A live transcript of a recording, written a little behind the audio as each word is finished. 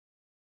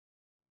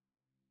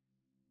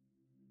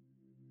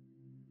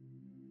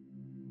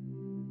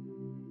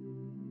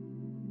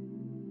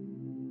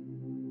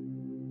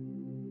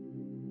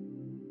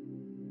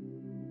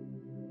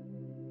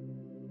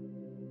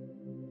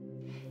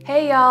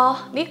Hey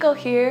y'all, Nico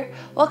here.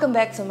 Welcome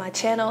back to my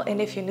channel,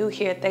 and if you're new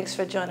here, thanks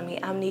for joining me.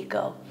 I'm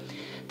Nico.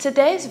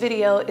 Today's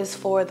video is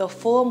for the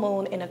full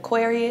moon in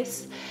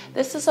Aquarius.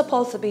 This is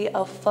supposed to be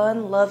a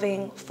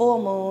fun-loving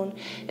full moon.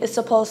 It's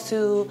supposed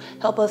to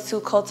help us to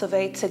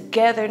cultivate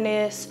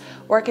togetherness,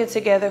 working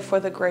together for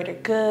the greater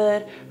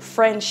good,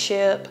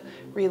 friendship,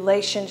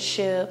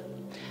 relationship.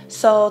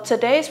 So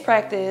today's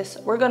practice,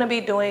 we're going to be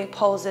doing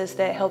poses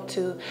that help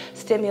to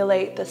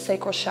stimulate the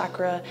sacral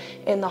chakra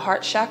and the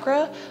heart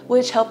chakra,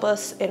 which help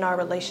us in our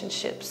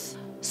relationships.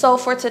 So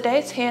for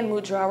today's hand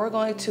mudra, we're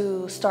going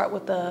to start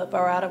with the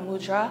Bharata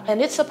mudra,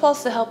 and it's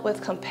supposed to help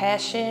with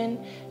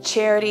compassion,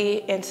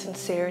 charity, and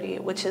sincerity,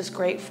 which is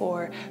great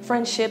for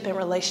friendship and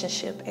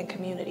relationship and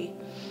community.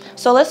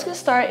 So let's get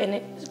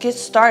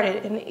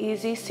started in an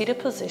easy seated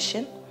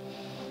position.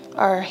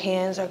 Our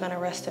hands are going to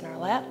rest in our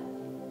lap.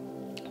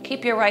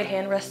 Keep your right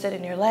hand rested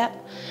in your lap.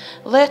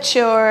 Let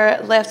your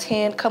left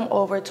hand come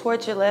over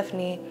towards your left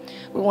knee.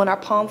 We want our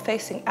palm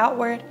facing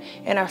outward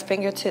and our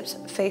fingertips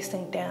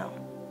facing down.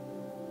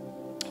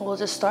 We'll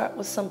just start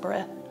with some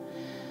breath.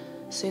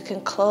 So you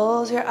can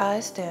close your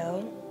eyes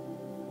down.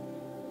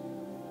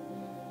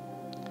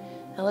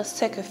 And let's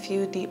take a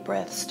few deep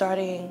breaths,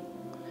 starting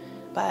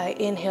by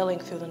inhaling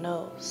through the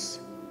nose.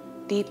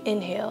 Deep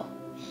inhale.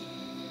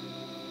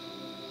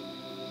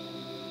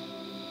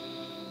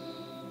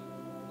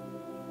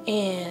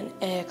 And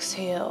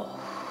exhale.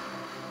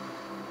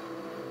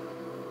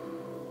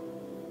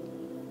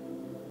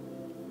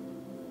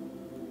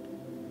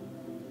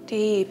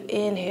 Deep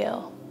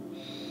inhale.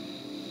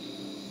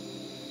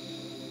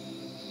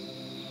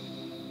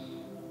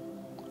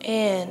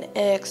 And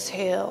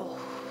exhale.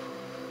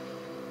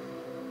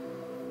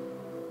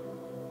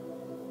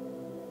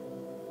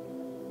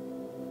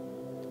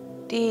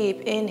 Deep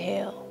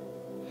inhale.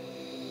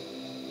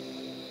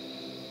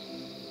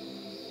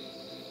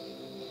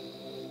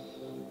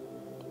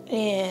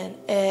 And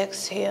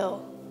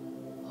exhale.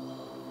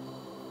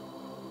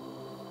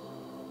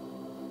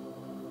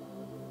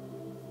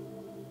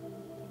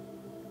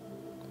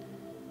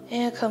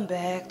 And come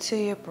back to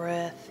your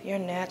breath, your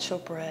natural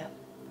breath.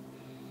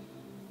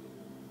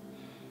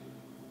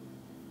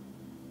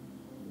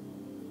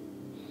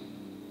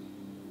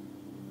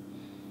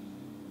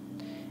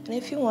 And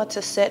if you want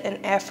to set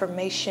an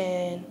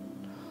affirmation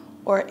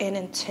or an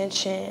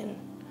intention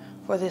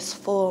for this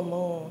full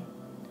moon,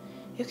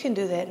 you can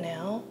do that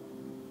now.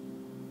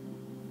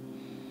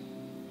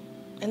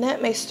 And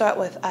that may start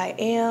with I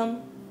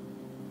am,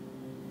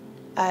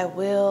 I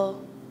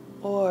will,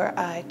 or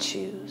I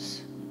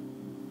choose.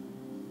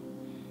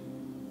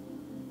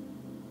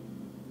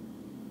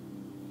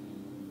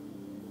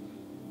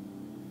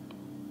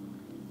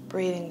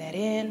 Breathing that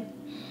in.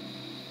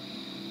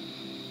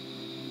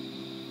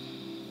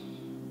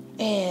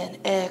 And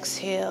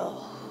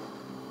exhale.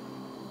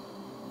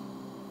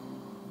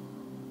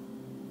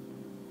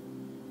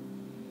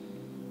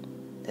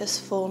 This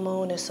full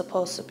moon is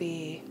supposed to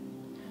be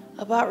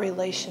about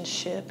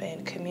relationship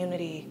and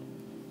community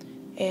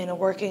and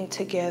working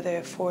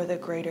together for the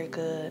greater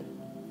good.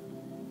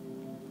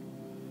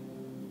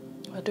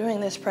 Well, during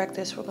this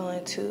practice, we're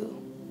going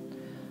to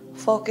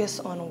focus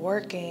on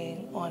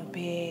working on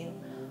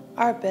being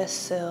our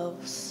best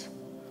selves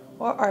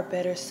or our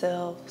better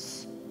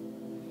selves,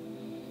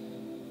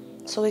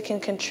 so we can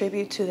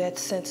contribute to that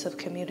sense of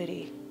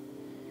community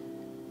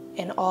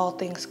and all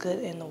things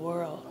good in the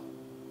world.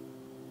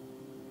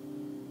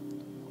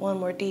 One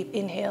more deep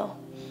inhale.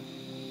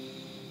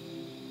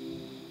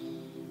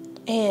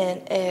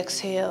 And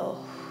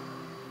exhale.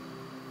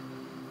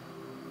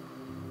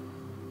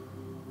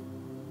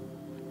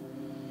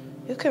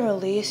 You can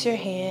release your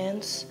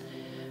hands,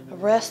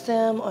 rest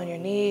them on your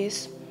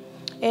knees,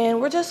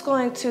 and we're just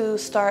going to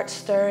start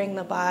stirring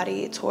the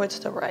body towards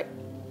the right.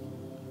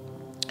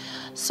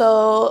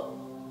 So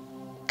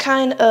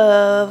kind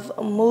of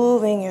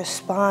moving your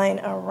spine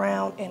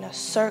around in a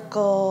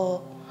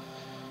circle.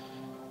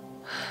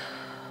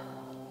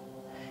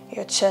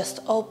 Your chest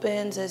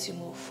opens as you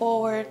move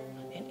forward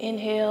and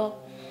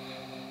inhale.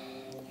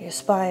 Your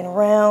spine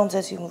rounds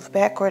as you move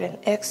backward and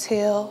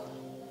exhale.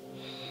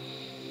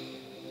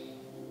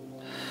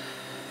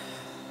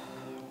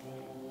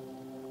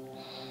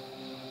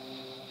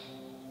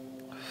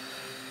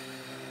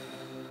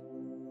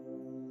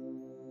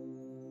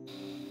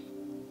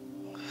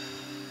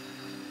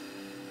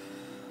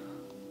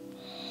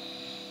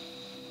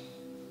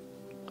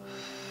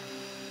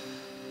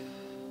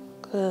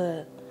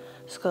 Good.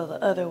 Let's go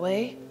the other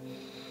way.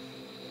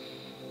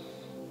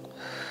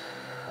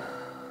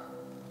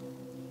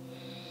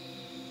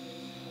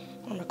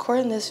 I'm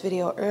recording this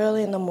video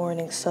early in the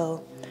morning,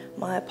 so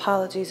my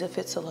apologies if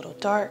it's a little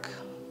dark.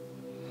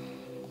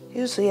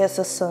 Usually as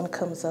the sun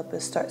comes up,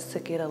 it starts to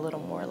get a little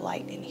more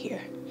light in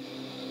here.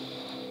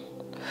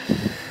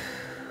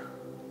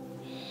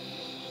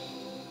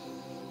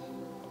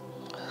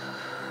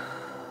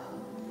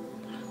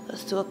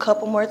 Let's do a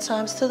couple more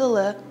times to the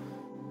left.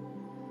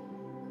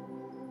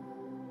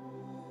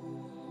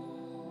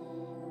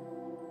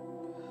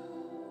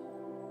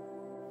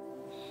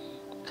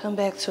 Come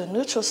back to a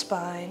neutral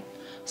spine.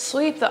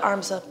 Sweep the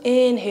arms up.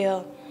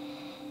 Inhale.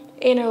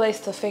 Interlace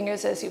the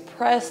fingers as you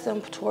press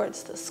them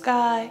towards the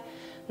sky.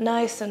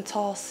 Nice and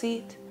tall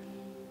seat.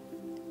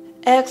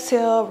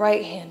 Exhale,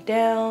 right hand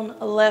down,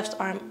 left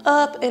arm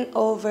up and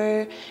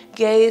over.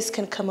 Gaze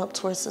can come up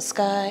towards the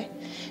sky.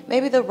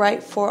 Maybe the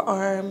right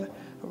forearm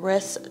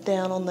rests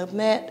down on the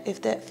mat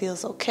if that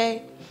feels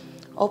okay.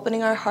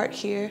 Opening our heart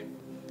here.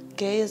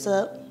 Gaze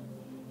up.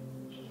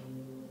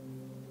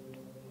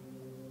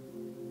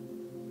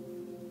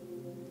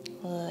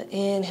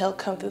 Inhale,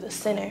 come through the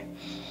center.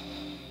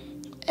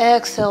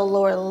 Exhale,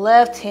 lower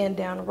left hand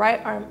down,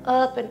 right arm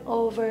up and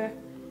over.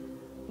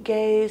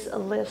 Gaze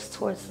lifts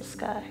towards the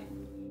sky.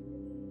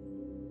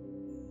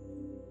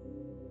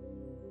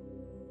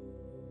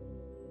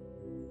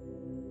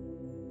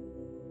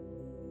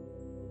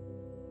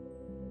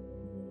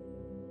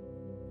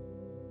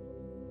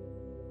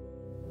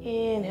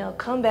 Inhale,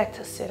 come back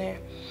to center.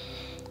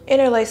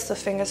 Interlace the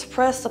fingers,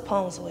 press the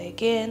palms away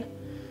again.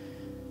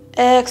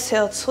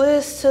 Exhale,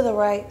 twist to the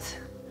right.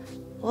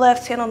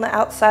 Left hand on the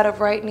outside of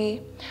right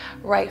knee.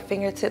 Right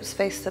fingertips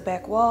face the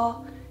back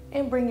wall.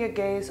 And bring your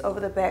gaze over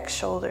the back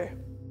shoulder.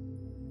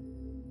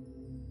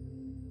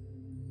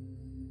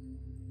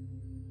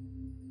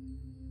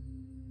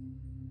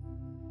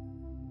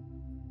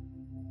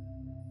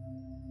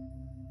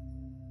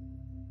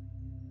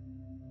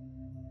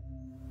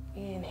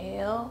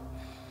 Inhale.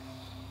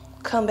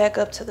 Come back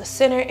up to the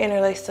center.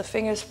 Interlace the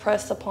fingers,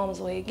 press the palms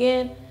away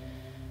again.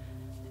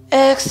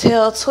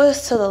 Exhale,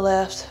 twist to the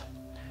left.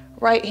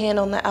 Right hand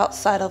on the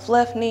outside of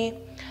left knee.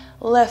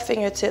 Left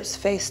fingertips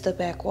face the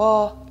back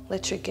wall.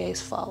 Let your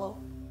gaze follow.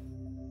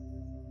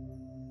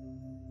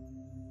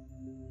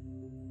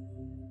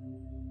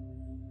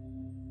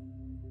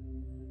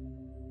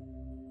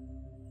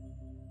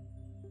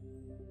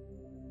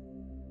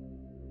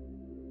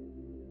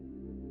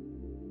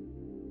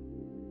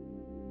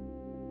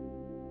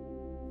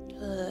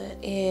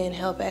 Good.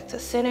 Inhale back to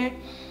center.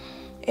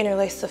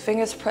 Interlace the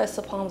fingers, press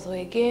the palms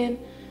away again.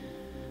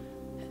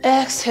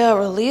 Exhale,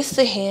 release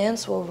the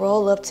hands. We'll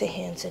roll up to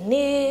hands and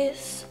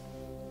knees.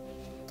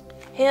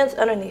 Hands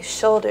underneath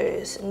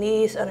shoulders,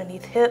 knees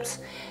underneath hips,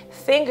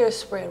 fingers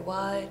spread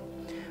wide.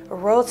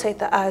 Rotate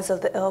the eyes of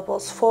the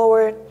elbows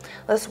forward.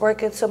 Let's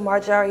work into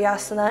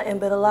Marjaryasana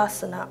and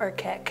Bidalasana or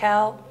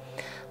cat-cow.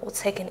 We'll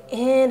take an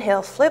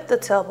inhale, flip the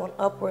tailbone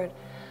upward.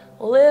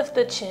 Lift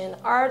the chin,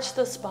 arch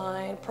the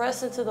spine,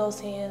 press into those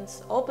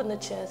hands, open the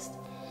chest.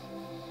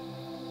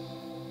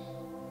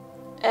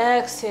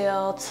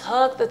 Exhale,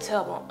 tuck the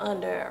tailbone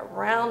under,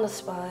 round the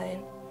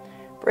spine.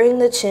 Bring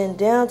the chin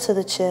down to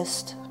the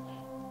chest.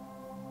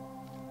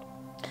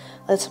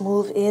 Let's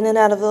move in and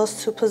out of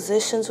those two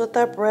positions with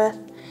our breath.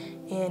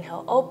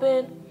 Inhale,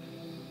 open.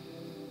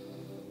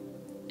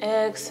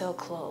 Exhale,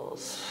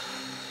 close.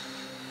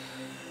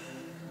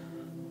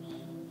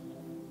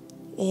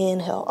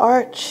 Inhale,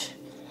 arch.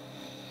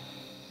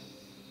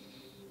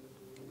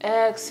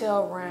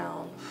 Exhale,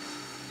 round.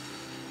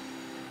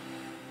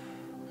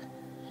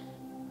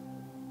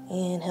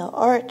 Inhale,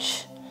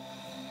 arch.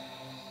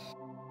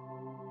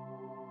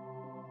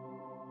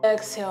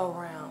 Exhale,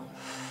 round.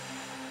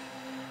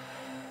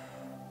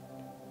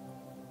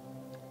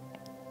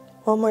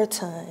 One more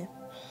time.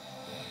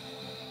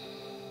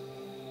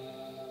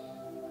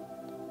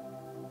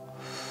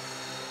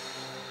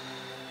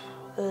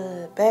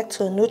 Good. Back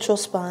to a neutral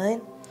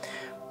spine.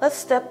 Let's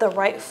step the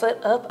right foot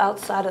up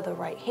outside of the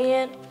right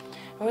hand.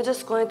 And we're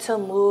just going to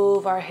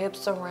move our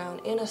hips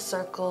around in a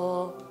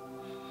circle.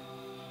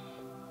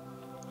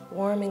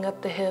 Warming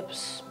up the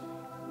hips.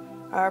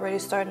 Already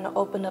starting to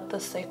open up the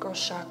sacral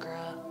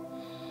chakra.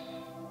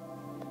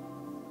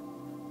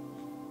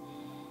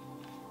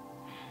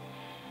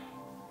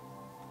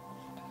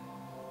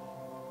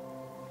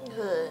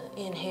 Good.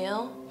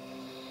 Inhale.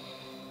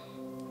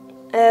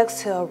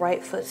 Exhale,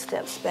 right foot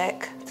steps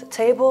back to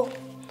table.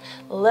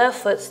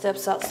 Left foot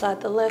steps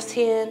outside the left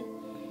hand.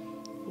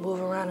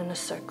 Move around in a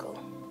circle.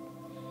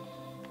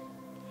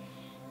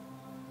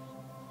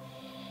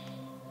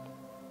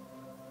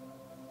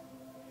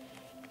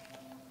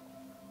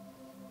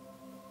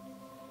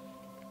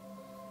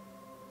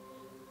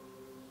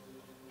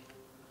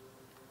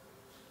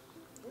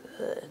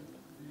 Good.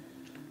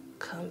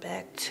 Come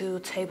back to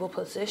table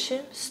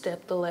position.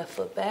 Step the left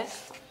foot back.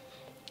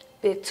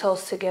 Big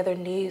toes together,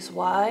 knees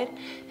wide.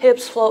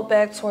 Hips float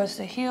back towards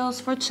the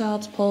heels for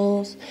child's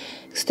pose.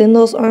 Extend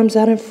those arms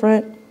out in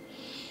front.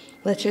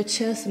 Let your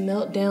chest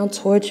melt down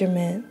towards your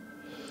mat.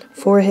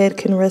 Forehead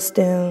can rest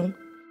down.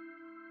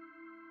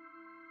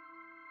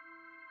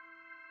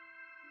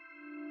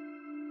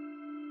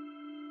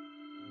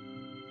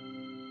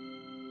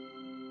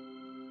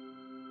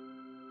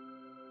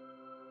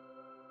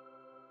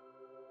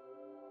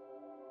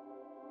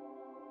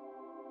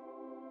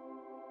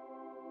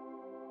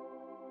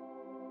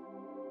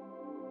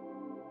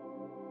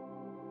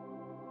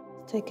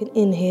 Take an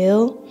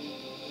inhale.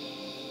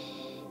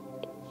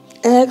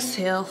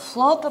 Exhale,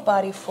 float the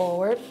body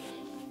forward.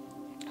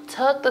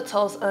 Tuck the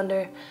toes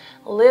under.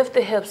 Lift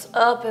the hips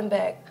up and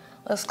back.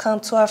 Let's come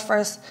to our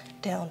first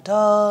Down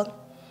dog.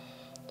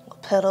 We'll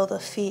pedal the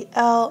feet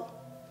out,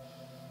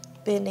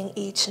 bending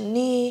each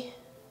knee.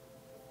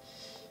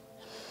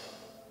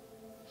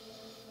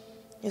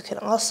 You can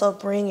also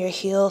bring your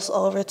heels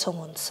over to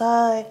one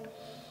side.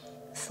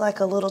 It's like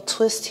a little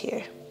twist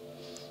here.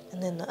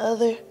 And then the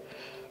other.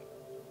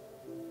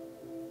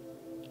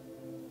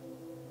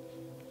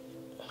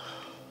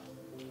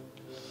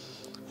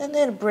 And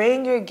then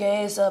bring your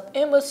gaze up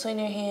in between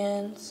your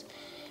hands.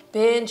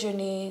 Bend your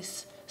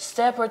knees.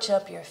 Step or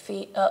jump your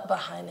feet up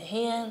behind the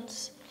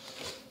hands.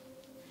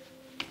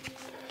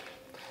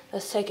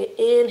 Let's take an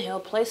inhale.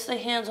 Place the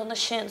hands on the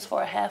shins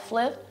for a half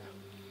lift.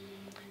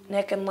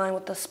 Neck in line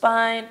with the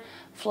spine.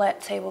 Flat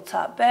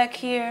tabletop back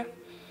here.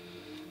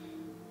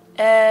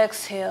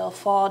 Exhale.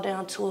 Fall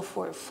down to a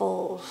forward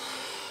fold.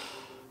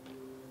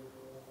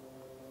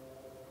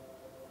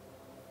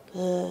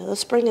 Good.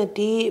 Let's bring a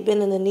deep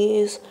bend in the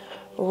knees.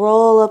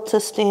 Roll up to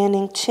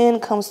standing.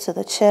 Chin comes to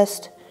the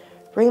chest.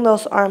 Bring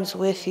those arms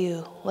with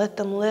you. Let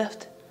them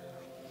lift.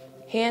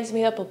 Hands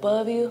meet up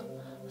above you.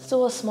 Let's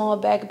do a small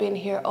back bend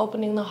here,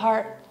 opening the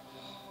heart.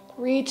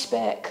 Reach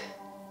back.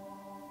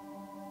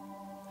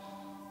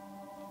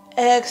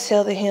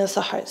 Exhale the hands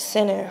to heart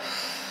center.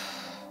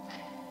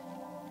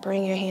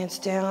 Bring your hands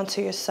down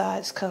to your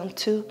sides. Come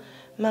to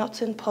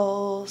mountain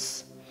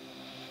pose.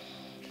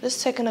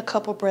 Just taking a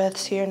couple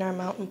breaths here in our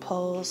mountain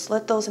pose.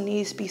 Let those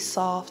knees be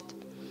soft.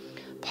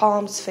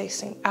 Palms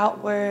facing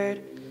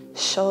outward.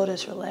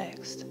 Shoulders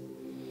relaxed.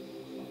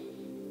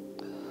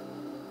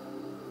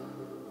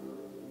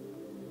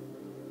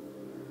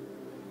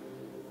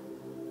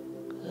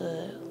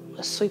 Good.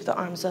 Let's sweep the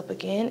arms up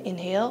again.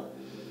 Inhale.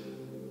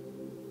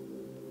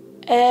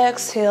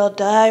 Exhale,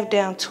 dive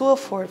down to a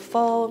forward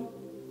fold.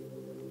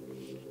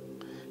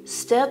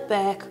 Step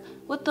back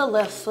with the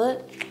left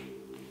foot,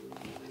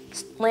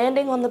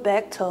 landing on the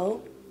back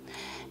toe.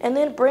 And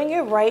then bring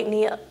your right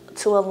knee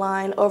to a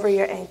line over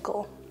your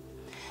ankle.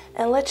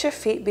 And let your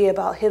feet be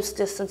about hips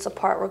distance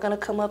apart. We're going to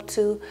come up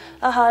to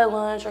a high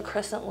lunge or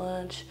crescent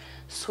lunge.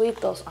 Sweep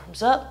those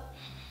arms up.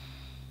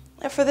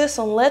 And for this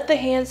one, let the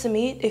hands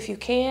meet. If you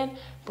can,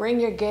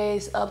 bring your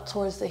gaze up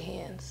towards the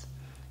hands.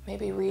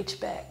 Maybe reach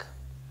back.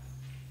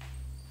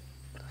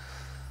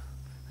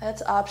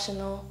 That's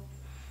optional.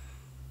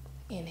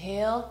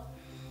 Inhale.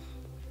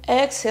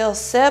 Exhale,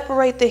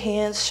 separate the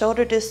hands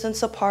shoulder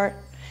distance apart.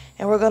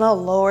 And we're going to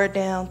lower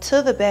down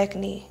to the back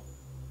knee.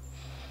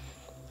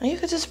 And you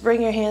could just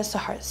bring your hands to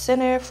heart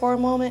center for a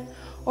moment,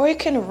 or you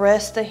can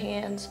rest the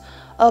hands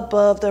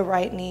above the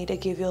right knee to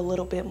give you a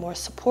little bit more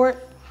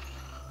support.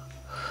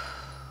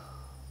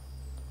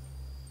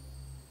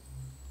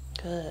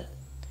 Good.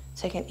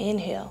 Take an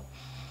inhale.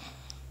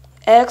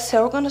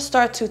 Exhale, we're going to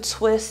start to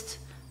twist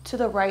to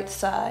the right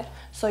side.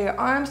 So your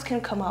arms can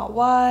come out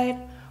wide,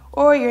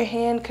 or your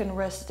hand can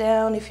rest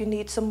down if you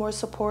need some more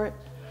support.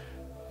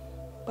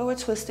 But we're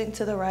twisting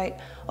to the right,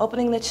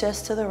 opening the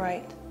chest to the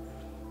right.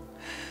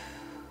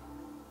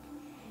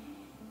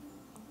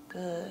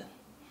 Good.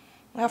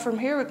 Now from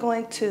here, we're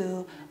going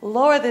to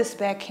lower this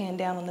back hand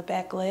down on the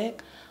back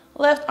leg.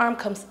 Left arm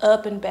comes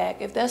up and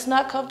back. If that's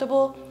not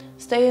comfortable,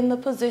 stay in the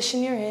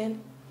position you're in.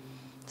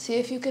 See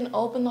if you can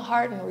open the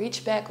heart and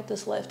reach back with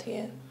this left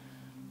hand.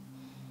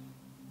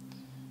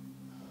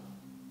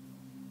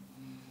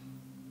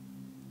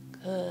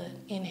 Good.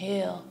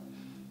 Inhale.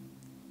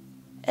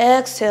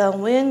 Exhale.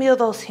 Windmill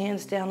those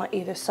hands down on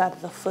either side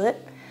of the foot.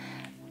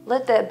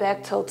 Let that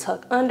back toe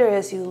tuck under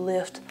as you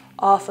lift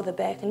off of the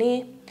back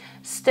knee.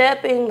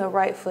 Stepping the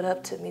right foot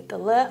up to meet the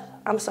left.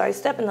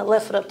 Stepping the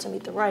left foot up to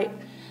meet the right.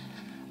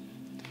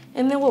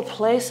 And then we'll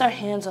place our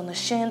hands on the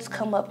shins,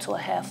 come up to a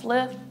half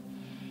lift.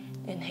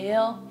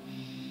 Inhale.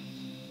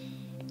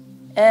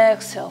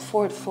 Exhale,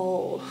 forward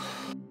fold.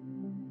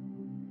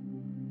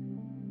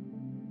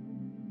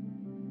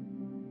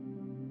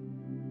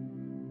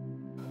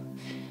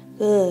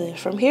 Good.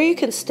 From here, you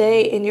can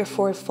stay in your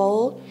forward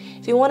fold.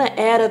 If you want to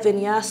add a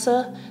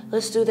vinyasa,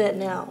 let's do that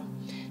now.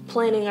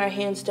 Planting our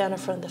hands down in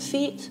front of the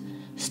feet.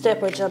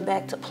 Step or jump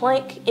back to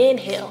plank.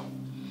 Inhale.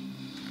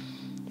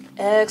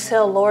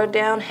 Exhale, lower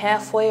down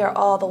halfway or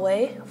all the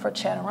way for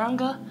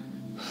chaturanga.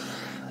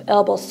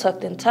 Elbows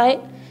tucked in tight.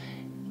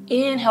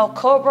 Inhale,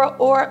 cobra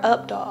or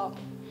up dog.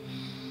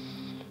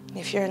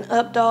 If you're in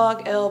up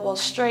dog,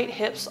 elbows straight,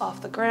 hips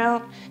off the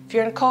ground. If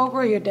you're in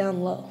cobra, you're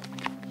down low.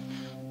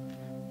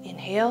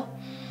 Inhale.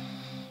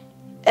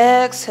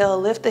 Exhale,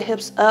 lift the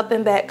hips up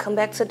and back. Come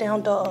back to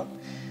down dog.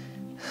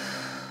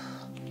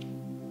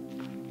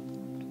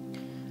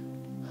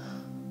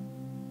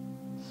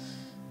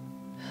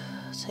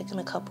 Taking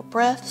a couple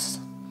breaths.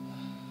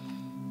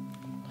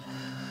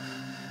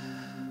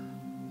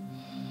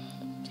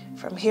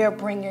 From here,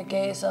 bring your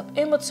gaze up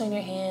in between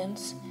your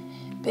hands.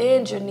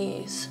 Bend your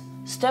knees.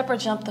 Step or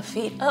jump the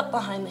feet up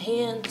behind the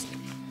hands.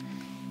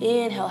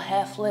 Inhale,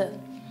 half lift.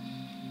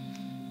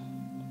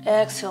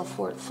 Exhale,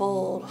 forward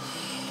fold.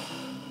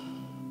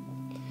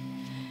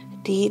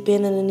 Deep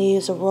bend in the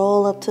knees,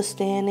 roll up to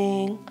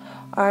standing.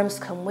 Arms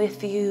come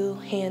with you,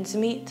 hands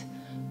meet.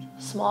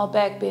 Small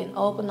back bend,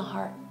 open the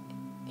heart.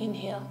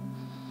 Inhale.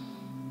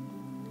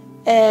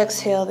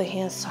 Exhale the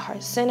hands to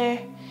heart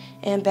center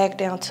and back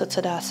down to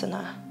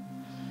Tadasana.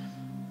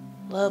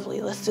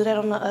 Lovely. Let's do that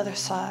on the other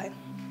side.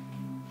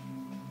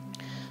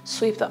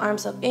 Sweep the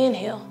arms up.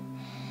 Inhale.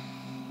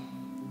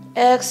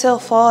 Exhale,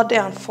 fall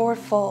down, forward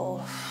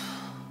fold.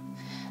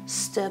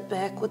 Step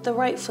back with the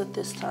right foot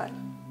this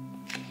time.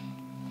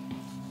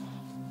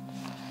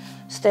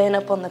 Stand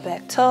up on the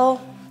back toe.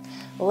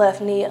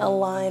 Left knee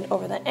aligned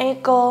over the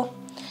ankle.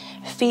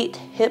 Feet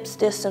hips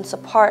distance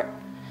apart.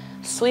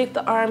 Sweep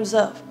the arms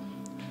up.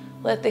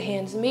 Let the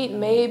hands meet.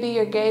 Maybe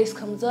your gaze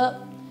comes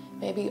up.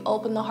 Maybe you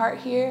open the heart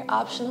here,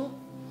 optional.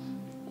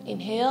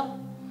 Inhale.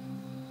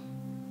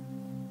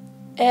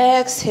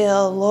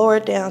 Exhale, lower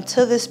down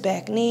to this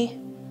back knee.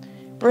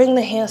 Bring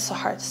the hands to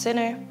heart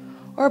center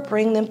or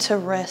bring them to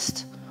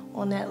rest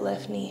on that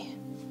left knee.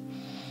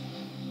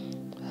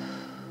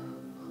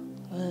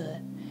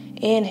 Good.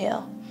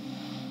 Inhale.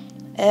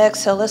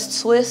 Exhale,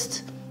 let's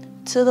twist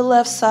to the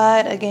left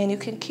side. Again, you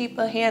can keep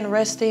a hand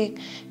resting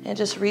and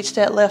just reach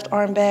that left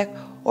arm back,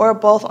 or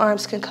both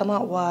arms can come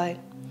out wide.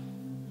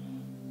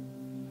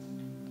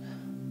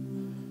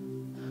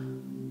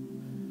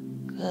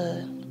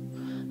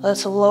 Good.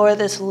 Let's lower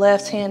this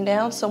left hand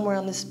down somewhere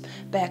on this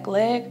back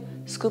leg.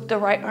 Scoop the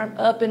right arm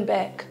up and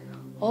back.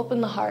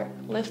 Open the heart.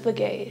 Lift the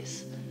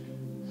gaze.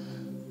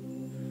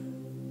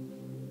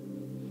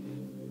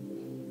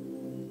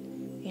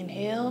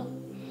 Inhale.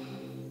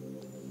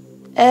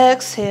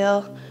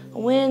 Exhale.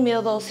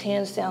 Windmill those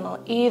hands down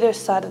on either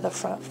side of the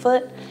front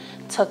foot.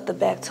 Tuck the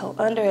back toe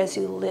under as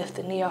you lift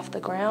the knee off the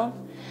ground.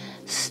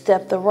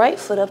 Step the right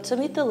foot up to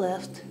meet the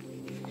left.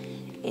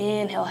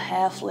 Inhale,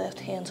 half lift,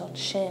 hands on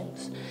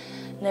shins.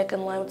 Neck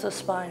in line with the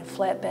spine,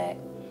 flat back.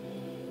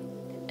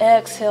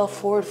 Exhale,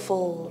 forward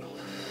fold.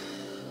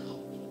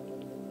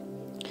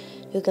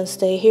 You can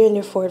stay here in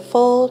your forward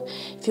fold.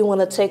 If you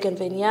want to take in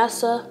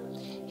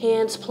vinyasa,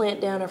 hands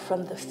plant down in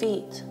front of the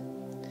feet.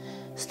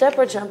 Step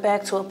or jump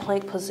back to a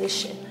plank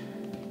position.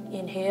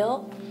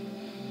 Inhale.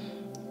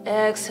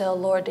 Exhale,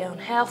 lower down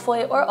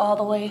halfway or all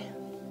the way.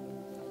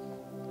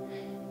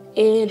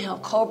 Inhale,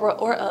 cobra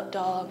or up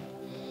dog.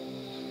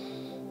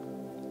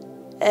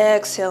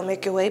 Exhale,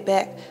 make your way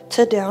back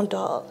to down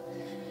dog.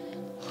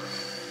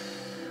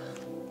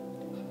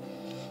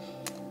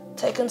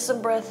 Taking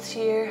some breaths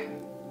here.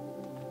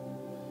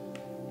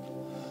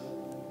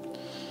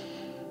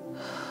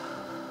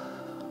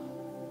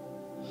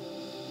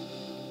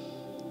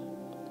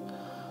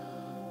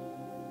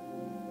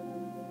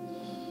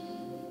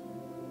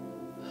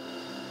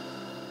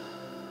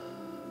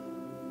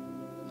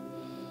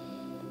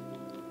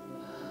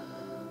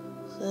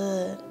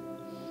 Good.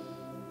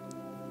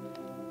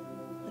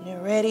 When you're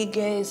ready,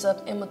 gaze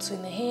up in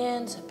between the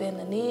hands, bend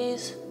the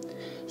knees.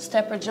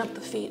 Step or jump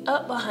the feet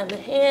up behind the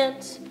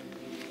hands.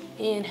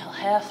 Inhale,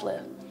 half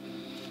lift.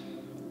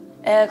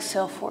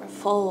 Exhale, forward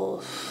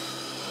fold.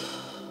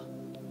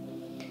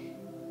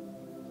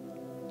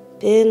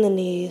 Bend the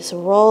knees,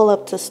 roll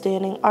up to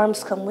standing.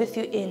 Arms come with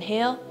you.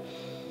 Inhale.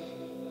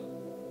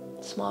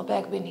 Small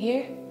back bend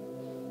here.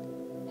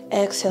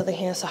 Exhale, the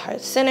hands to heart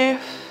center.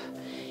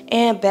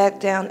 And back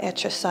down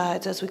at your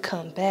sides as we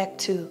come back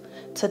to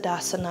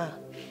Tadasana.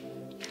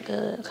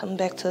 Good. Coming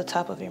back to the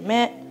top of your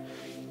mat.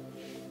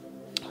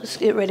 Let's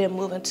get ready to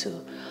move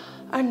into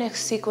our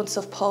next sequence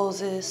of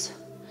poses.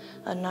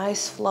 A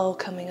nice flow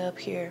coming up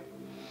here.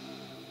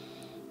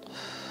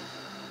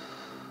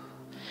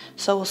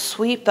 So we'll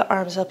sweep the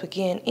arms up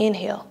again.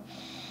 Inhale.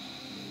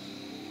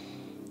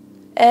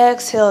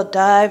 Exhale,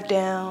 dive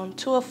down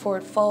to a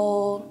forward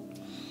fold.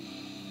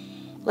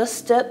 Let's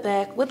step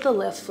back with the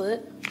left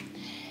foot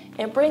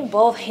and bring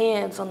both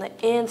hands on the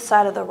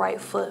inside of the right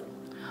foot.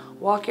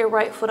 Walk your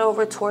right foot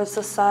over towards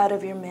the side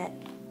of your mat.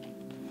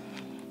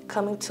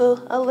 Coming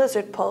to a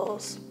lizard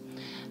pose.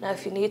 Now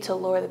if you need to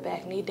lower the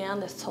back knee down,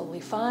 that's totally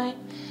fine.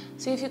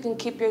 See if you can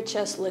keep your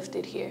chest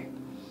lifted here.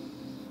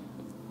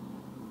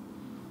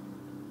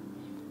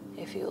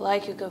 If you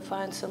like, you can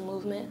find some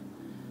movement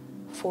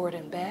forward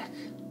and back.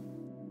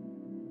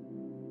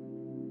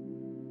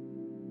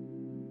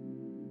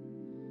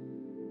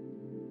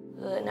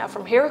 Good. Now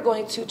from here, we're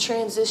going to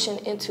transition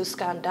into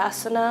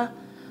Skandasana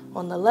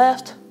on the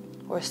left,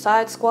 or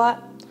side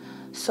squat.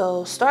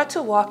 So start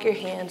to walk your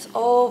hands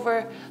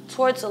over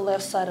towards the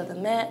left side of the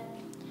mat,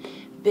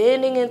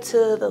 bending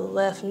into the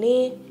left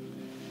knee,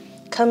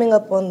 coming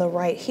up on the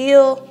right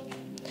heel,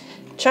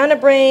 trying to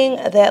bring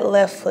that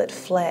left foot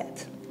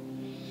flat.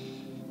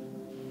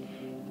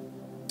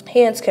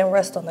 Hands can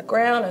rest on the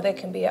ground or they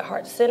can be at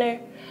heart center.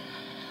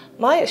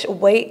 My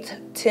weight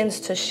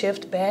tends to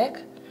shift back,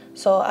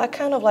 so I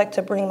kind of like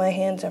to bring my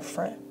hands in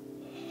front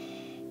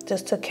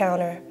just to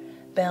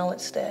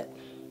counterbalance that.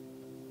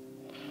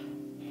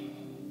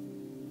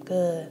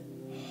 Good.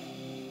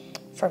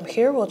 From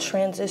here, we'll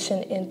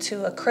transition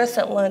into a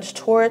crescent lunge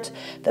towards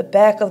the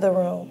back of the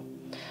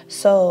room.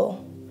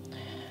 So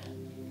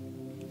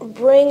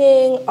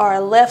bringing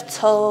our left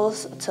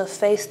toes to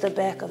face the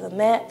back of the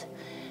mat,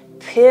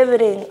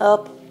 pivoting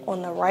up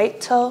on the right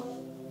toe,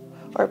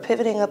 or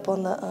pivoting up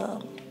on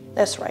the,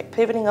 that's right,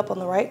 pivoting up on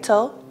the right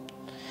toe.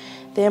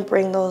 Then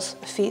bring those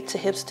feet to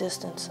hips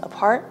distance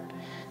apart.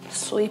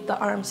 Sweep the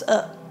arms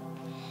up.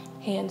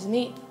 Hands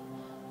meet.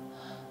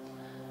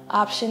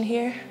 Option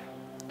here.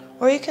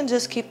 Or you can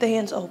just keep the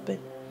hands open.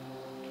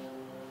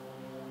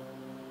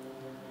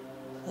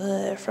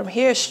 Good. From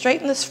here,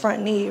 straighten this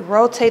front knee.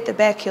 Rotate the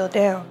back heel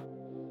down.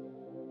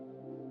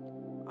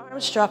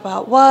 Arms drop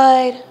out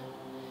wide.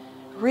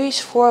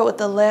 Reach forward with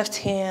the left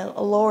hand.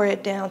 Lower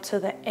it down to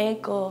the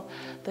ankle,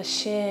 the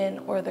shin,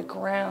 or the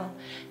ground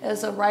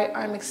as the right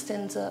arm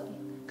extends up.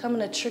 Come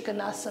in a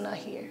trikonasana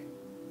here.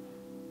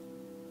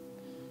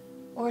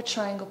 Or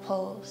triangle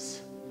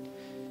pose.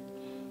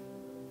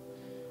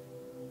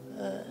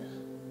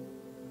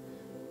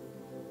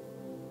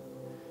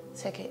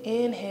 Take an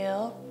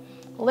inhale.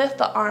 Lift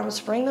the arms,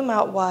 bring them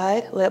out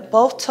wide. Let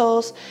both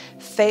toes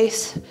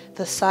face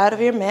the side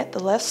of your mat, the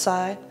left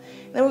side.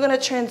 Then we're going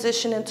to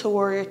transition into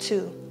warrior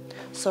two.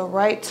 So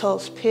right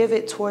toes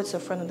pivot towards the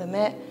front of the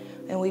mat,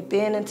 and we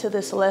bend into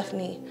this left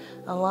knee.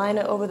 Align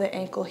it over the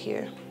ankle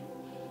here.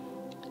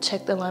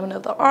 Check the alignment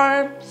of the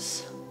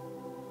arms.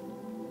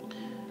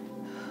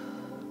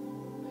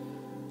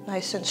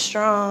 Nice and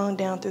strong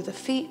down through the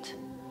feet.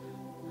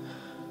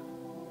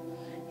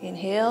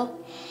 Inhale.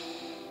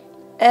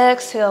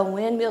 Exhale,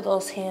 windmill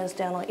those hands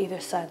down on either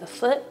side of the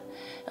foot.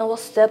 And we'll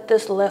step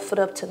this left foot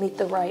up to meet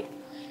the right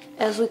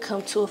as we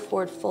come to a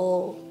forward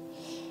fold.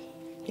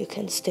 You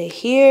can stay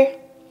here,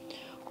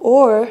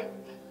 or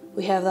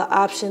we have the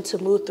option to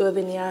move through a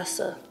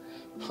vinyasa,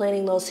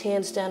 planting those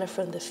hands down in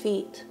front of the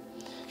feet.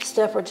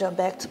 Step or jump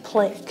back to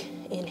plank.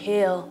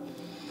 Inhale.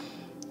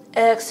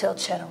 Exhale,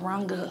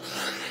 chaturanga.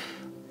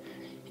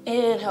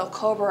 Inhale,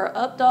 cobra or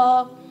up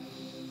dog.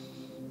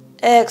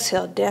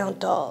 Exhale, down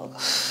dog.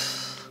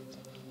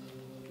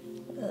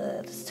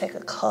 Let's take a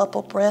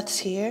couple breaths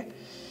here.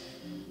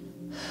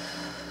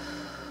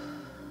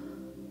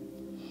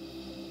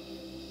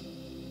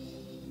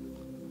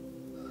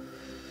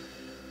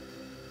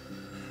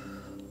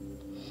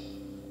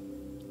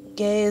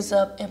 Gaze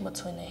up in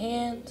between the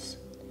hands.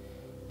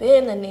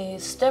 Bend the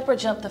knees. Step or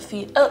jump the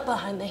feet up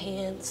behind the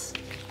hands.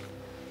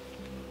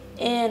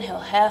 Inhale,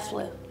 half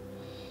lift.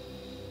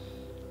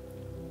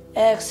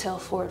 Exhale,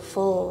 forward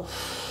fold.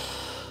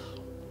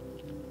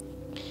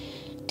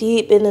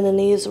 Deep bend in the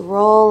knees,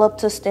 roll up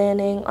to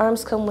standing.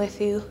 Arms come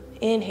with you.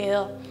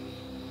 Inhale.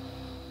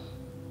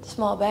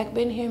 Small back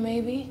bend here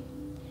maybe.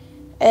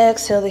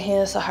 Exhale the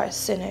hands to heart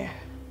center.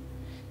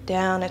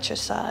 Down at your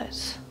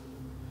sides.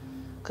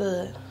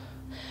 Good.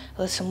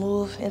 Let's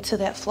move into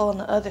that flow on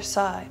the other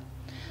side.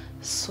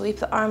 Sweep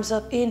the arms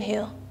up.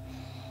 Inhale.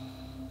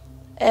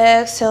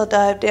 Exhale,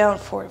 dive down,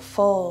 forward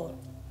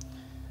fold.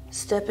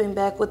 Stepping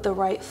back with the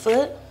right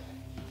foot.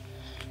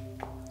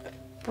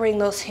 Bring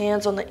those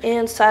hands on the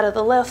inside of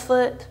the left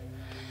foot.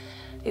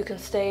 You can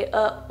stay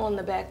up on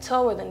the back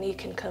toe, or the knee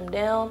can come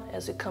down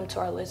as we come to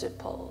our lizard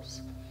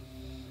pose.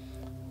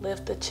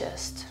 Lift the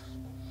chest.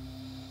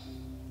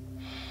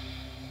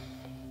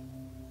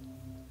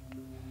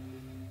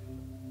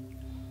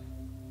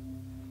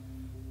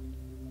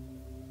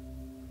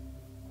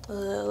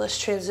 Let's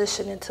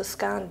transition into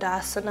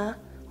Skandasana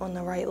on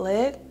the right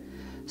leg.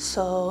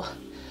 So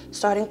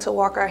starting to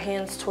walk our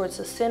hands towards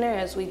the center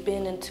as we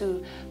bend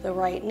into the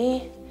right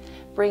knee,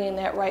 bringing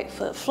that right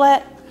foot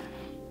flat,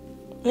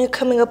 and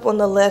coming up on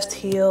the left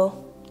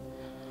heel.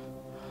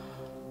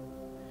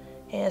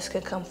 Hands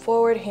can come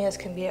forward, hands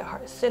can be at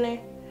heart center.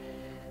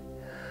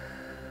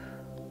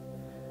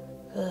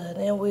 Good.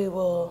 Then we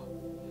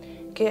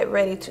will get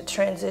ready to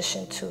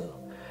transition to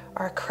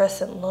our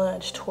crescent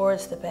lunge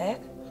towards the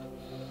back.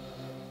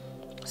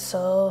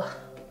 So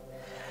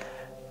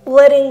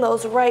letting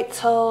those right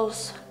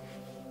toes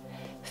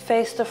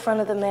face the front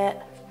of the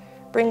mat.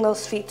 Bring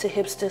those feet to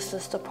hips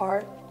distance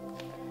apart.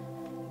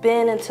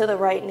 Bend into the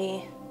right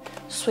knee.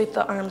 Sweep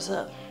the arms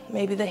up.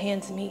 Maybe the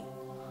hands meet.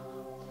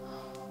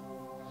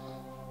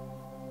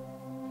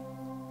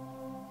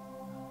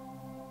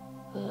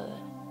 Good.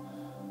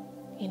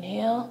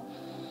 Inhale.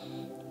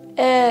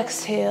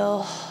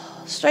 Exhale.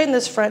 Straighten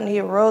this front knee.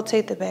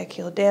 Rotate the back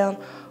heel down.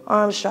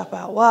 Arms drop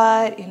out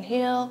wide.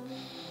 Inhale.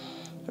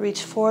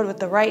 Reach forward with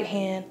the right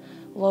hand.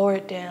 Lower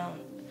it down.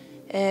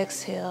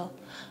 Exhale.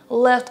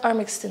 Left arm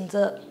extends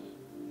up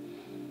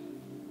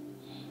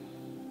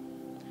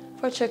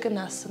for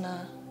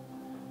Trikonasana.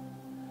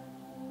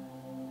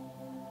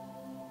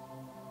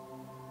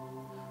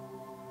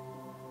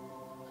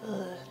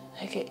 Good.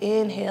 Take an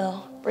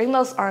inhale. Bring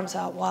those arms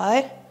out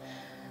wide.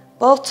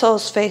 Both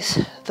toes face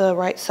the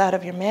right side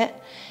of your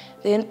mat.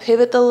 Then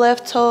pivot the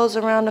left toes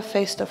around to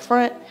face the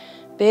front.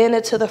 Bend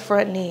it to the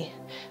front knee.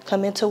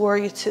 Come into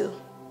warrior two.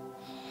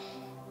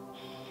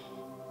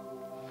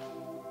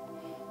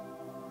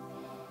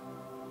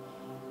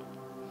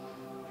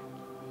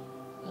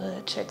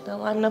 Good. Check the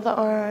alignment of the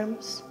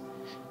arms.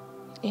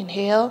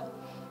 Inhale.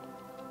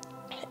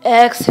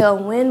 Exhale.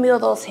 Windmill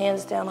those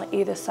hands down on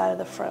either side of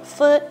the front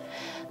foot.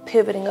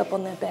 Pivoting up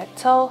on that back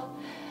toe.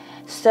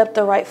 Step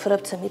the right foot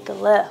up to meet the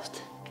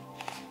left.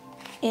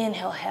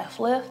 Inhale, half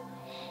lift.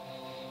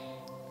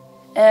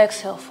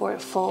 Exhale,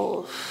 forward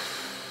fold.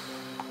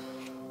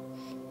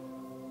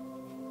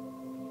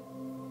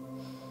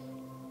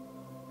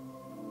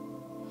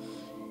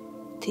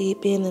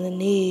 Deep in the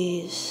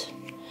knees.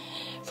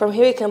 From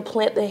here, you can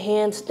plant the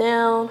hands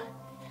down,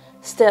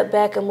 step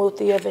back and move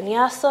through your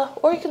vinyasa,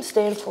 or you can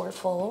stand forward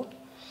fold.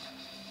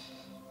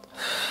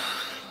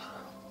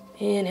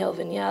 Inhale,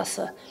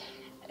 vinyasa.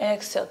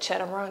 Exhale,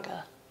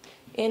 chaturanga.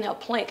 Inhale,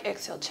 plank.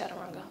 Exhale,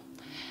 chaturanga.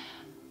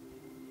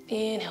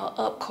 Inhale,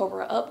 up,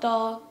 cobra, up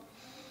dog.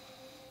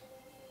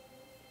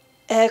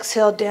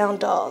 Exhale, down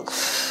dog.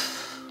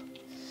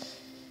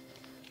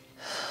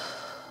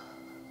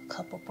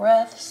 Couple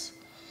breaths.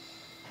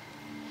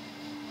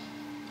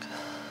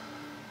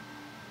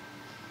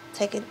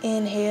 Take an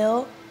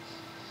inhale.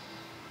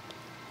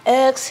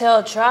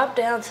 Exhale, drop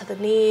down to the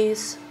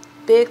knees.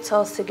 Big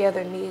toes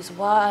together, knees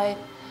wide.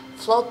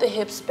 Float the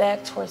hips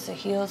back towards the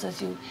heels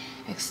as you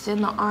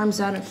extend the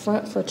arms out in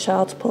front for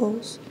child's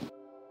pose.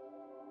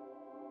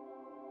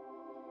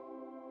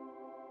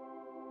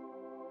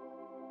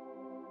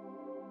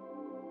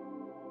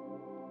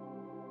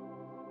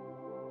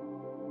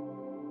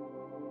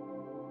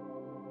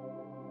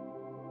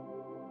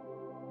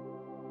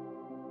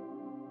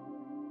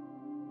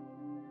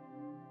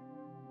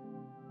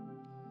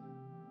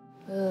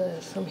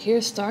 Good. From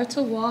here, start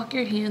to walk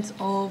your hands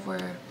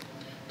over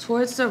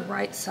towards the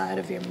right side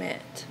of your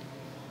mat.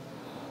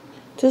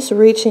 Just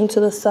reaching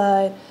to the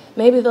side.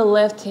 Maybe the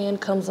left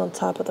hand comes on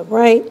top of the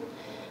right,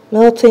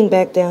 melting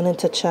back down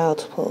into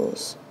child's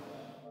pose.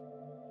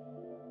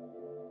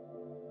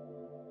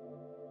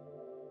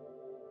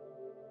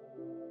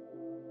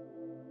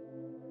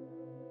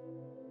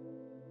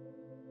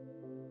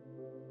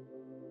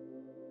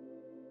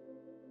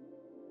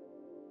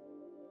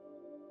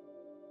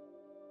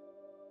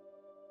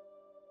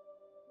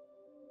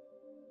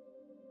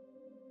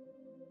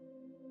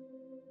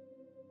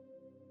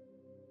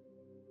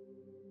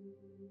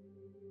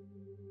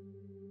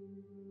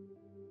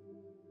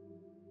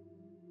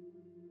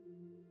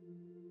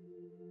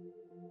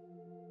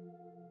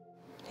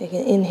 Take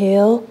an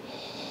inhale.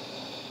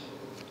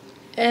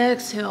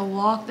 Exhale,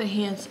 walk the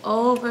hands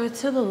over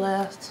to the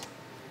left.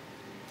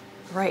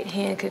 Right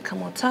hand could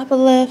come on top of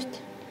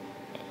left.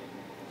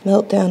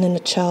 Melt down into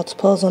child's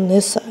pose on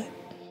this side.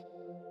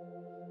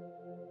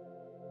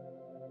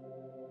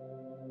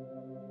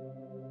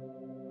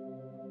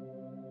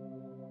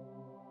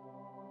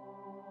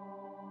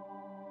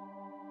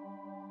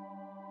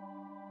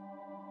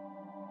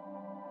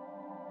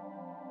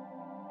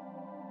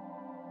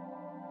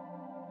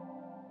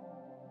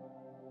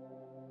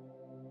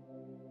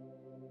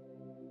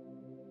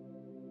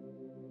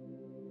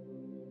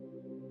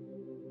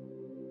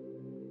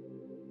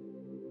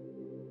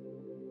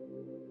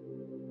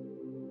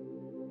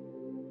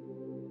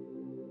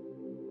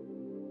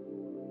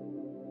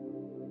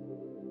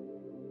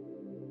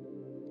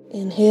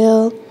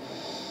 Inhale.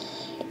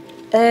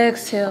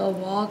 Exhale,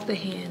 walk the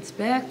hands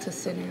back to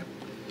center.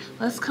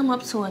 Let's come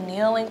up to a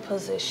kneeling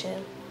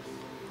position.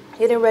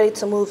 Getting ready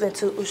to move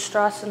into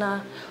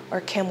Ustrasana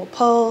or camel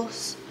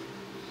pose.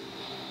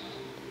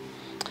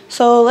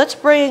 So let's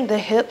bring the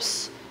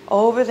hips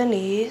over the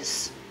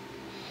knees.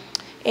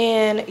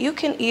 And you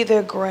can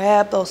either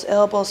grab those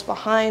elbows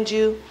behind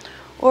you,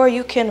 or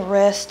you can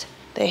rest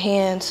the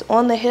hands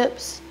on the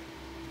hips.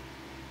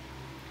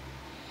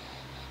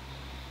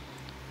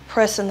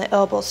 Pressing the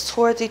elbows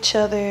towards each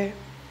other.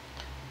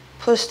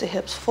 Push the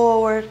hips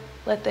forward.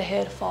 Let the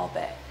head fall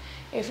back.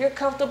 If you're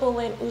comfortable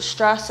in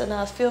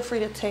Ustrasana, feel free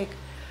to take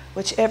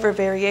whichever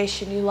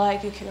variation you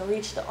like. You can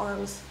reach the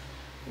arms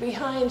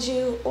behind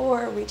you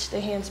or reach the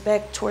hands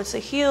back towards the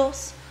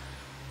heels.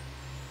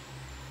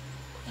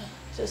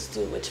 Just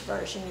do which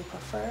version you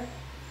prefer.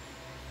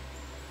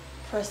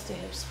 Press the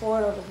hips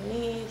forward over the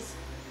knees.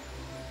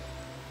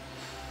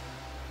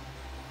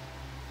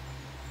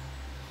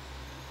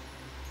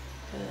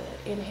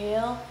 Good.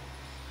 Inhale.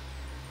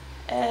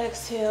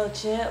 Exhale,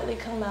 gently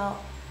come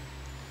out.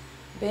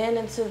 Bend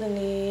into the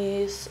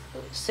knees.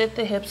 Sit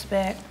the hips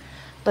back.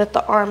 Let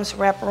the arms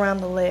wrap around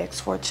the legs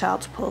for a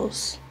child's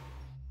pose.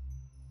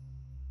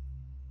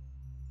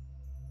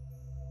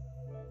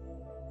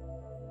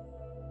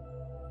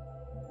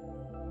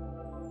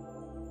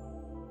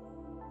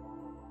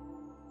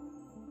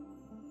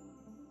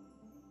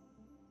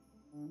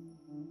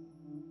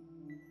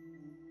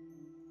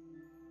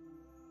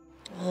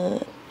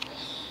 Good.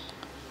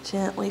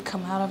 Gently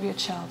come out of your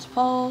child's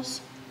pose.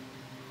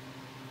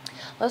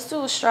 Let's do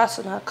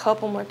Ustrasana a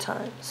couple more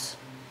times.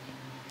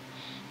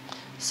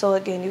 So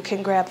again, you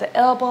can grab the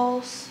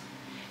elbows.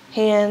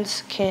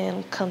 Hands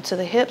can come to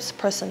the hips,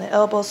 pressing the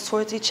elbows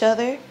towards each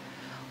other.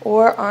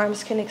 Or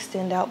arms can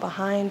extend out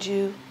behind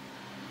you.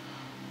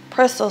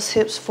 Press those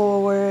hips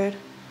forward.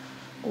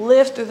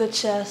 Lift through the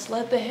chest.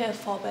 Let the head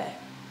fall back.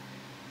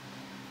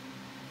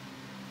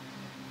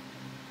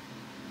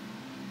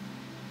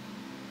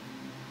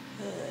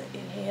 Good.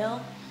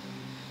 Inhale.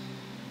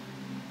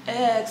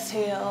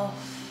 Exhale.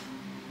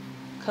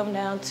 Come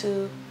down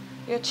to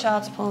your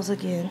child's pose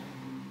again.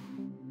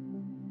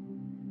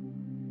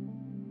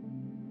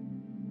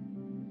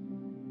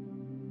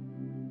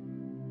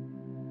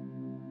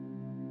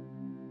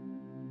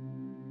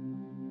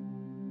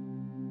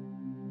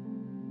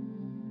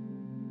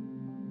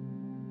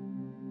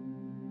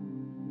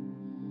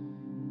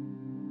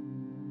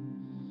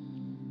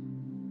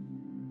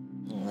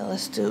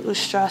 let's do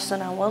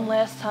Ustrasana one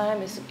last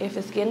time. If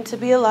it's getting to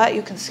be a lot,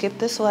 you can skip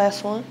this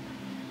last one.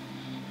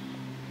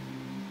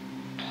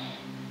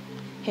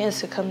 Hands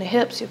can come to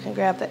hips. You can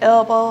grab the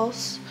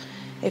elbows.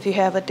 If you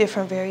have a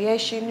different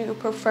variation you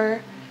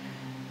prefer,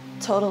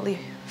 totally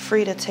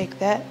free to take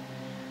that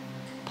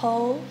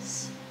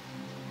pose.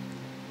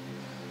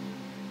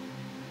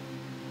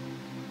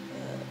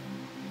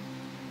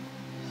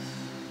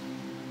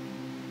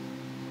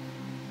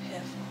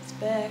 Head falls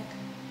back.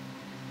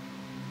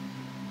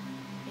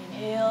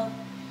 Inhale.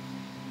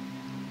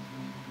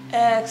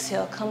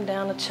 Exhale, come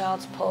down to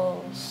child's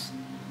pose.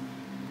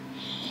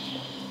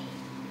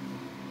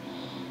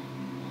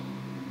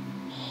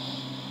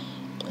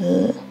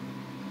 Good.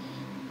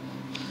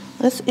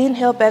 Let's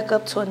inhale back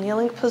up to a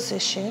kneeling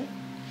position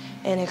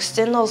and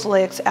extend those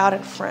legs out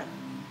in front.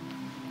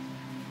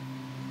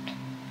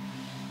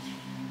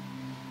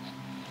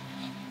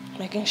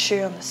 Making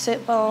sure on the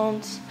sit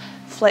bones,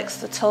 flex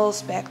the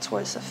toes back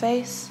towards the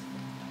face.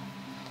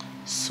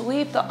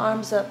 Sweep the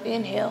arms up,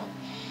 inhale.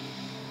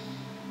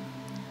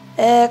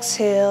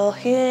 Exhale,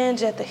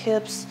 hinge at the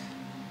hips.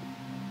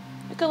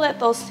 You can let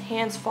those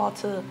hands fall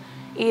to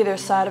either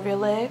side of your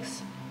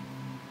legs.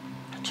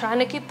 Trying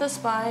to keep the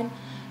spine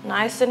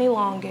nice and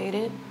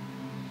elongated.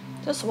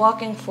 Just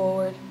walking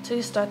forward till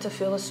you start to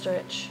feel a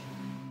stretch.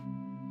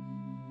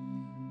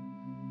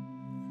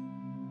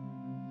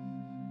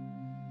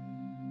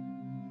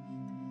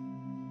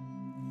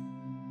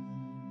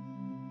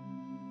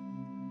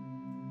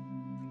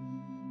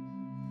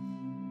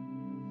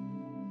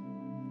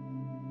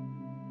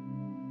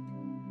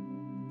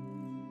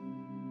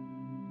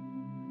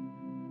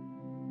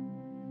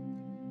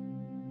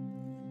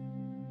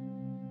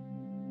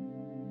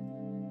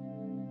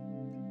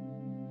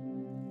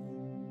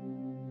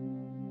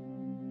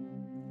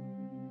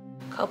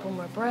 Couple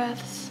more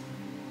breaths.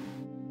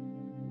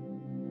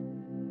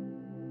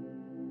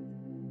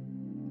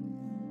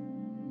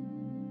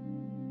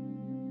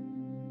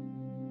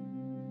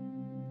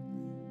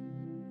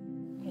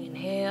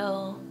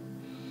 Inhale.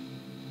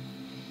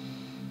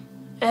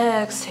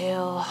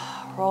 Exhale.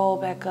 Roll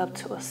back up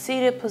to a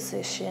seated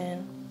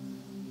position.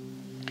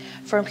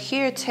 From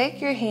here, take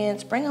your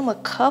hands, bring them a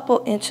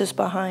couple inches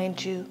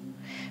behind you.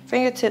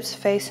 Fingertips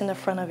facing the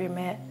front of your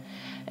mat.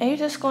 And you're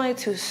just going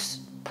to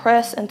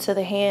press into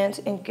the hands,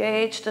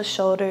 engage the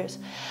shoulders,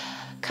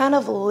 kind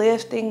of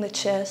lifting the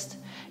chest.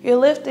 You're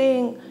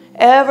lifting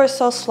ever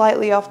so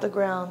slightly off the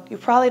ground. You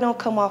probably don't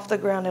come off the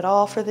ground at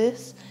all for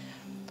this,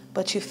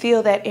 but you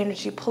feel that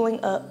energy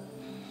pulling up.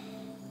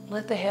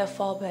 Let the head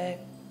fall back.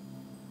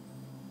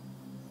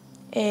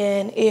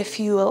 And if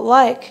you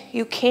like,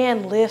 you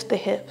can lift the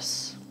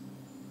hips.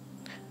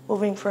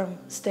 Moving from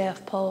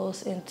staff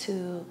pose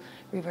into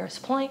reverse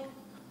plank.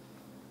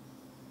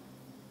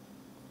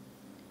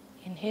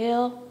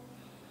 Inhale.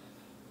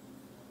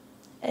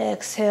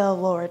 Exhale,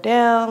 lower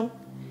down.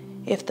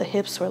 If the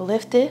hips were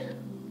lifted,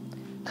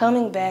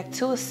 coming back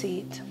to a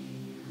seat.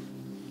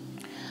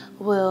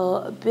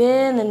 We'll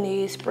bend the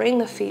knees, bring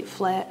the feet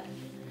flat.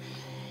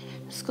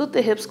 Scoot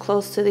the hips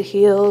close to the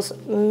heels.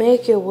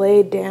 Make your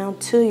way down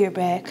to your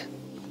back.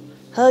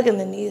 Hugging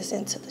the knees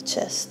into the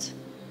chest.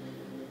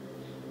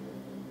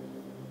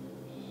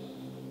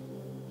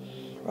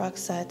 Rock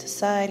side to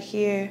side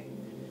here.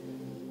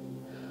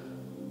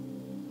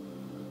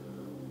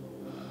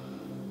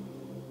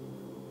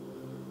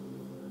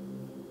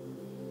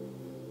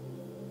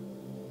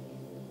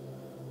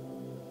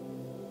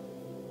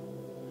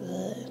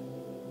 Good.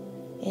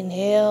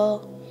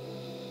 Inhale.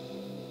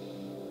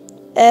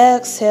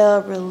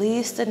 Exhale,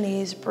 release the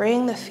knees,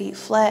 bring the feet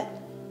flat,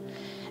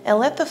 and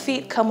let the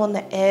feet come on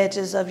the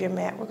edges of your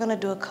mat. We're going to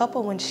do a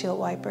couple windshield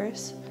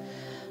wipers.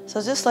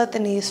 So just let the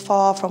knees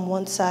fall from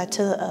one side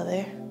to the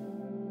other.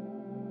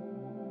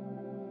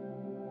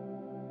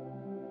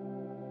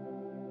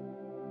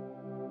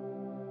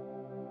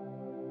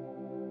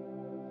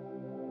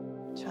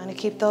 Trying to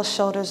keep those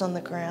shoulders on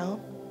the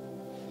ground.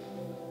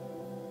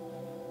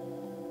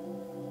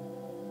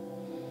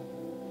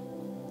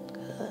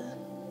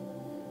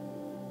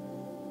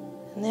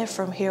 And then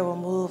from here, we'll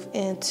move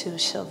into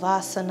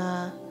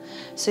Shavasana.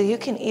 So you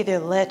can either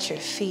let your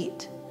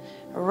feet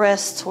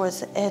rest towards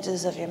the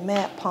edges of your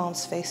mat,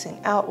 palms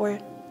facing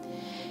outward.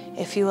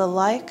 If you would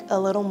like a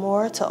little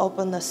more to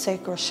open the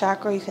sacral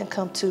chakra, you can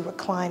come to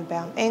reclined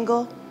bound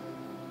angle.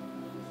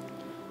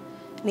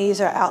 Knees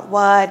are out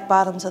wide,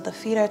 bottoms of the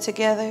feet are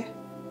together.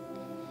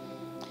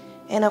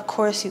 And of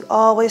course, you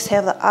always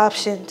have the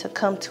option to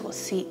come to a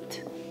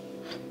seat.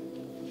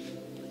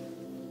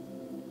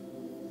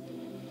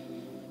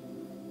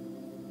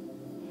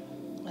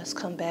 Let's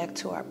come back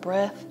to our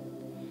breath.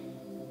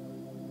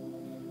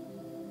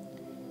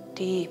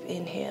 Deep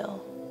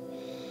inhale.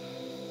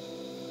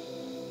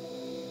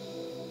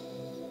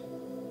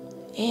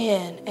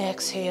 And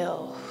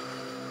exhale.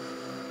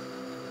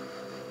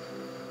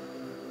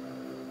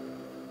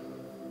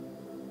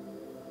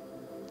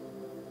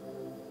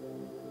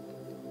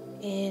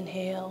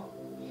 Inhale.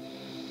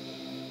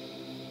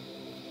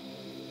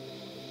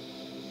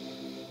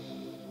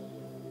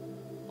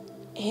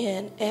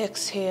 And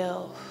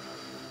exhale.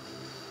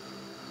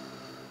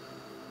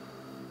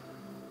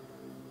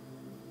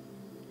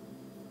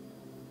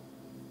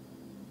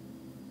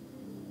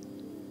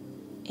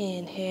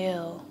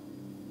 Inhale.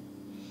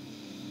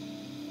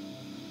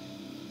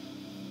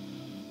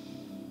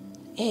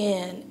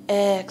 And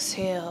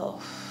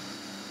exhale.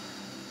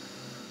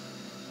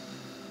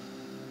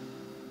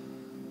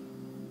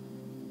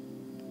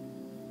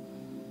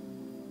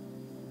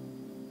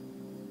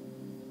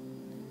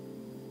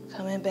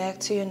 Coming back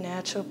to your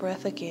natural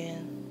breath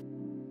again.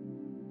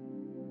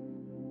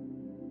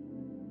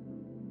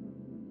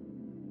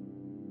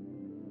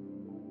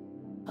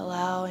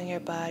 Allowing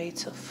your body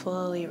to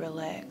fully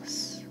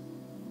relax.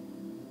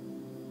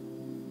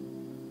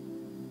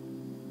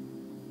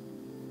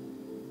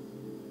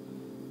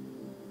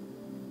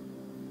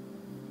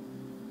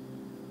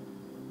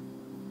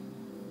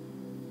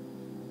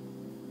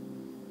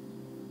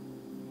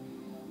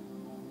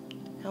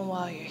 And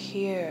while you're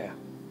here,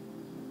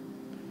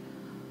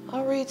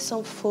 I'll read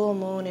some full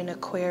moon in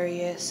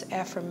Aquarius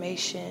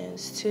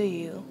affirmations to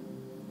you.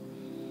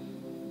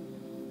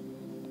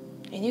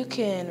 And you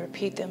can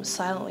repeat them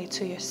silently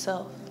to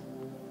yourself.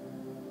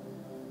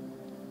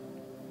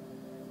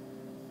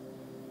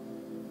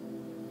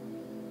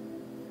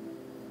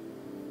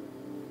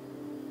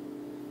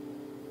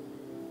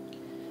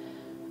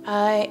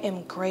 I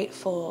am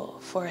grateful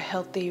for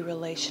healthy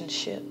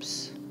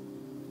relationships.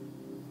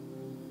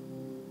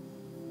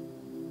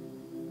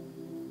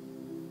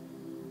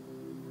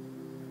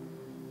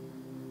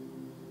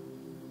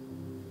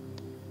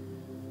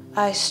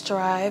 I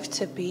strive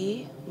to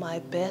be my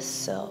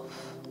best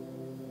self.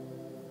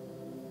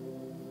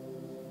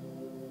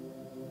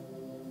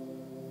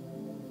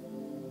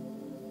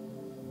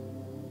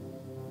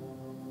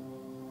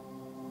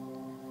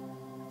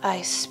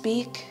 I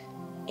speak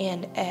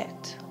and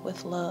act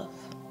with love.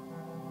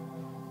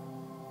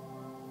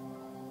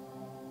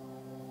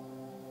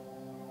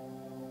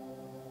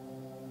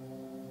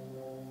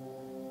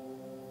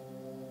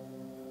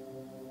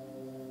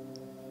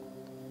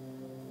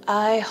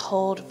 I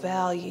hold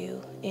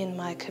value in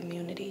my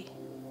community.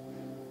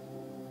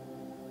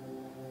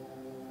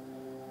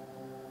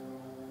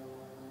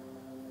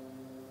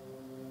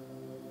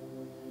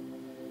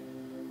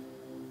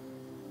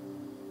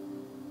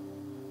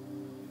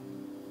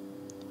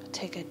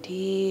 Take a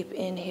deep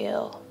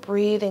inhale,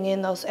 breathing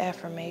in those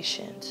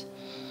affirmations.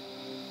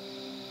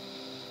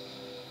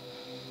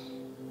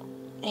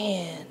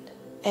 And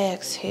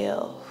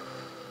exhale.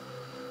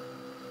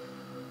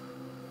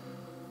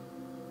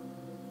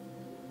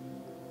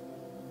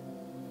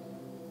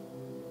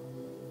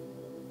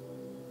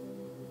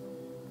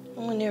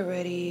 When you're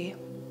ready,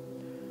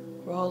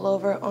 roll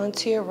over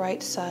onto your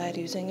right side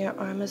using your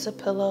arm as a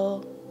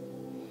pillow.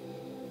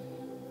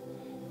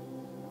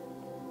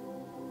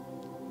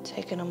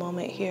 Taking a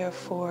moment here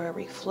for a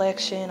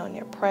reflection on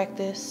your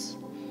practice,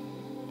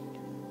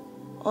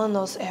 on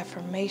those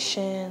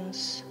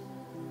affirmations,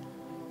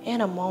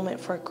 and a moment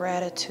for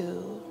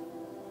gratitude.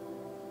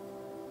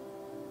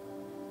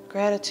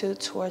 Gratitude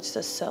towards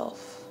the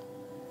self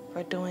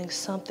for doing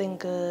something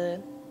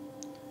good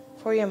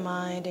for your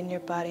mind and your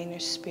body and your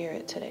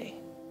spirit today.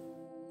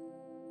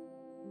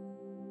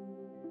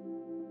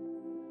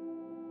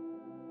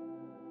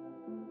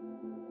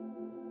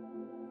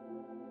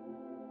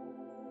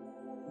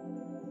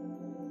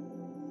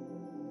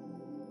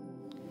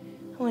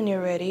 When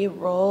you're ready,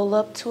 roll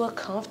up to a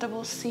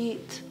comfortable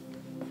seat.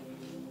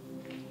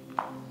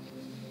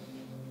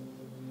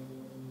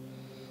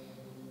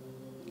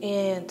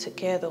 And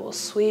together we'll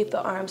sweep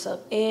the arms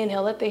up.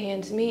 Inhale, let the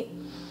hands meet.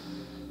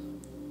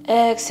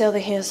 Exhale the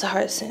hands to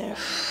heart center.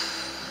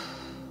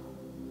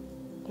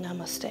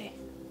 Namaste.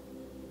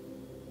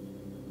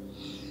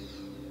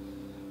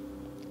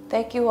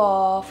 Thank you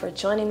all for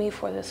joining me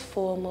for this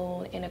full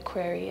moon in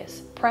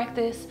Aquarius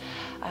practice.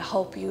 I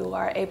hope you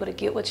are able to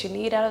get what you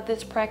need out of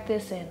this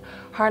practice and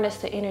harness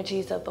the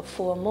energies of the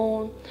full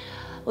moon.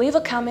 Leave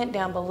a comment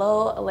down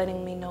below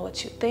letting me know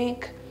what you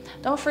think.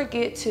 Don't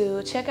forget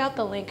to check out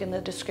the link in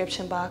the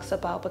description box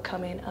about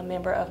becoming a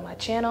member of my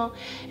channel,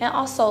 and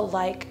also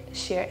like,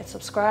 share, and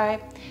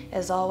subscribe.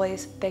 As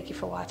always, thank you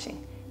for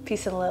watching.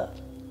 Peace and love.